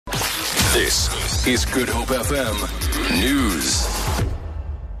This is Good Hope FM News.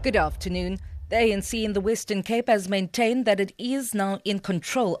 Good afternoon. The ANC in the Western Cape has maintained that it is now in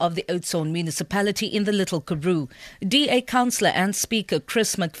control of the Oudtshoorn Municipality in the Little Karoo. DA Councillor and Speaker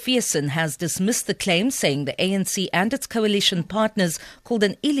Chris McPherson has dismissed the claim, saying the ANC and its coalition partners called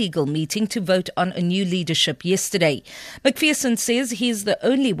an illegal meeting to vote on a new leadership yesterday. McPherson says he is the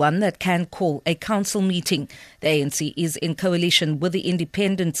only one that can call a council meeting. The ANC is in coalition with the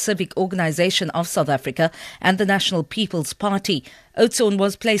Independent Civic Organisation of South Africa and the National People's Party. Oudtshoorn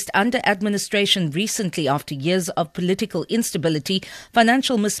was placed under administration recently after years of political instability,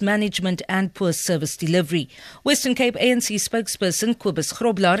 financial mismanagement and poor service delivery. Western Cape ANC spokesperson Kobus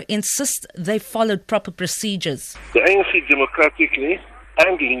Grobler insists they followed proper procedures. The ANC democratically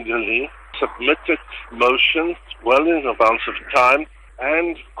and legally submitted motions well in advance of time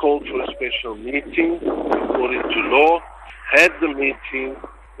and called for a special meeting according to law, had the meeting,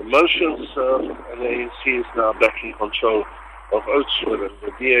 the motion served, and the ANC is now back in control of Oudtshoorn, and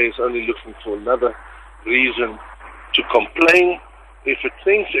the DA is only looking for another reason to complain. If it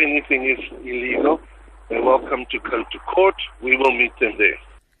thinks anything is illegal, they're welcome to go to court. We will meet them there.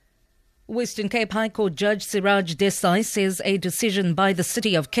 Western Cape High Court Judge Siraj Desai says a decision by the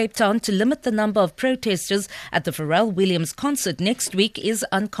City of Cape Town to limit the number of protesters at the Pharrell Williams concert next week is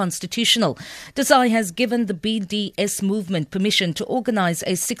unconstitutional. Desai has given the BDS movement permission to organise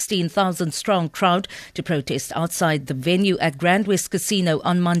a 16,000-strong crowd to protest outside the venue at Grand West Casino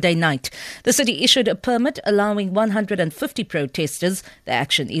on Monday night. The city issued a permit allowing 150 protesters. The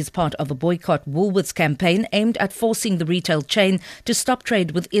action is part of a boycott Woolworths campaign aimed at forcing the retail chain to stop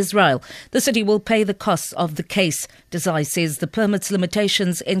trade with Israel. The city will pay the costs of the case. Desai says the permit's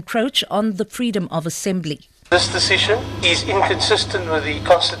limitations encroach on the freedom of assembly. This decision is inconsistent with the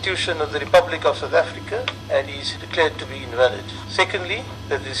Constitution of the Republic of South Africa and is declared to be invalid. Secondly,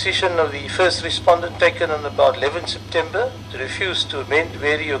 the decision of the first respondent taken on about 11 September to refuse to amend,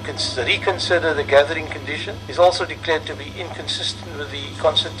 vary or reconsider the gathering condition is also declared to be inconsistent with the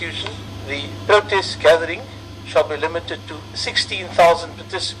Constitution. The protest gathering shall be limited to 16,000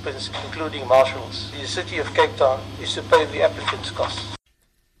 participants, including marshals. The City of Cape Town is to pay the applicant's costs.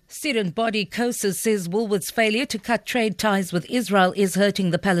 Student body COSAS says Woolworths' failure to cut trade ties with Israel is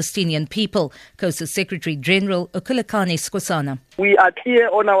hurting the Palestinian people. COSAS Secretary General Okulekani Skhosana. We are clear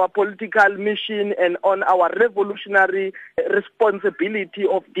on our political mission and on our revolutionary responsibility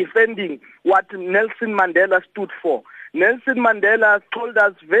of defending what Nelson Mandela stood for. Nelson Mandela told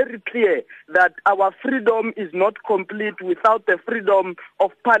us very clear that our freedom is not complete without the freedom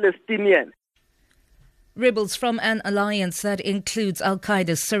of Palestinians. Rebels from an alliance that includes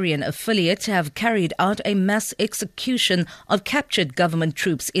Al-Qaeda's Syrian affiliate have carried out a mass execution of captured government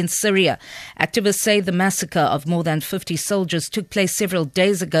troops in Syria. Activists say the massacre of more than 50 soldiers took place several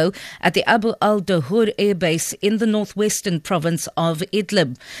days ago at the Abu al-Dahur air base in the northwestern province of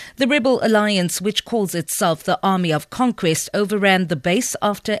Idlib. The rebel alliance, which calls itself the Army of Conquest, overran the base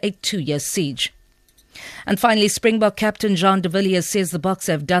after a 2-year siege. And finally, Springbok captain Jean de Villiers says the Boks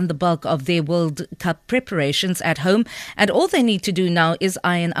have done the bulk of their World Cup preparations at home, and all they need to do now is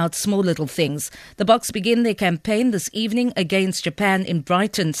iron out small little things. The Boks begin their campaign this evening against Japan in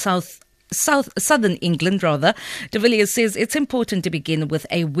Brighton, southern England. De Villiers says it's important to begin with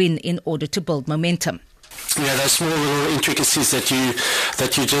a win in order to build momentum. Yeah, those small little intricacies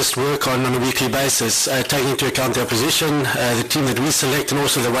that you just work on a weekly basis, taking into account the opposition, the team that we select, and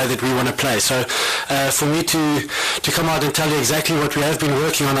also the way that we want to play. So for me to come out and tell you exactly what we have been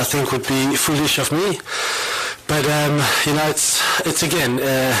working on, I think would be foolish of me. But it's again,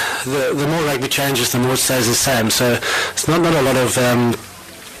 the more rugby changes, the more it stays the same. So it's not a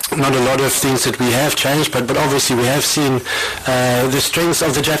lot of things that we have changed, but obviously we have seen the strengths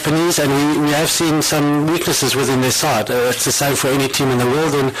of the Japanese, and we have seen some weaknesses within their side. It's the same for any team in the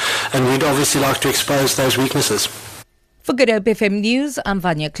world, and we'd obviously like to expose those weaknesses. For Good Hope FM News, I'm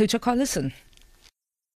Vanya Kluter-Collison.